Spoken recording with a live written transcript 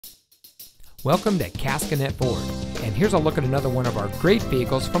Welcome to Caskinette Ford, and here's a look at another one of our great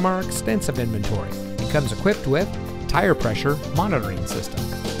vehicles from our extensive inventory. It comes equipped with tire pressure monitoring system,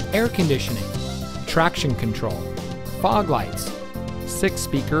 air conditioning, traction control, fog lights,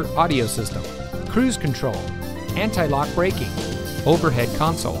 6-speaker audio system, cruise control, anti-lock braking, overhead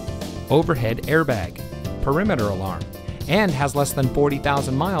console, overhead airbag, perimeter alarm, and has less than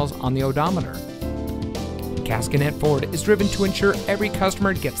 40,000 miles on the odometer. Caskinette Ford is driven to ensure every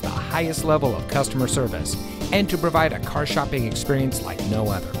customer gets the highest level of customer service and to provide a car shopping experience like no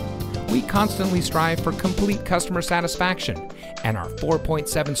other. We constantly strive for complete customer satisfaction, and our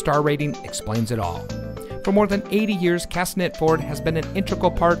 4.7 star rating explains it all. For more than 80 years, Caskinette Ford has been an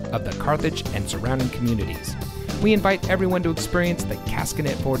integral part of the Carthage and surrounding communities. We invite everyone to experience the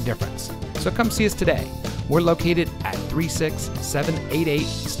Caskinette Ford difference. So come see us today. We're located at 36788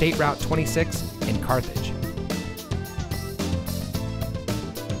 State Route 26 in Carthage.